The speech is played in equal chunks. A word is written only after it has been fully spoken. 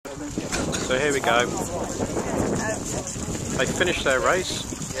So here we go. They finished their race.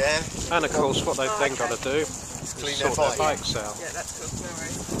 Yeah. And of course what they've then got to do is sort their bikes out. Yeah, that's cool. No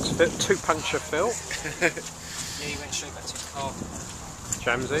worries. It's a bit two puncture Phil. Yeah, he went straight back to his car.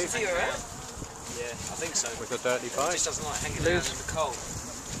 Jamzy. Is he alright? Yeah, I think so. With a dirty He bike. just doesn't like hanging around in the cold.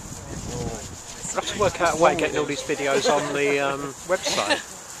 We'll have to work out a way of getting all these videos on the website.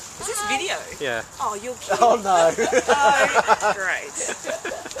 Is this video? Yeah. Oh, you're kidding. Oh no. Oh, great.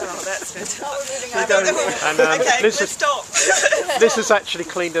 Oh, that's fantastic. And Okay, Liz, let's stop. Liz has actually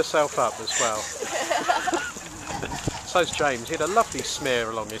cleaned herself up as well. So's James. He had a lovely smear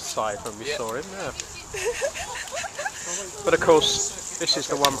along his side when we saw him. Yeah. But of course, this is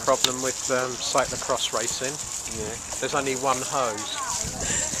the one problem with cyclocross racing. Yeah. There's only one hose,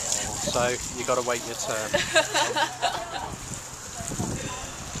 so you got to wait your turn.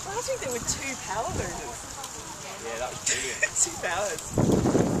 I think there were 2 power movers. Yeah, that was brilliant. 2 powers.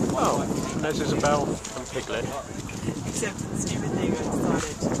 Oh, and there's Isabel and Piglet. Except for the stupid thing that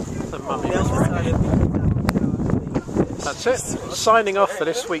started. The mummy Mel was ready. decided. That's it. Signing off for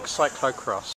this week's cyclocross.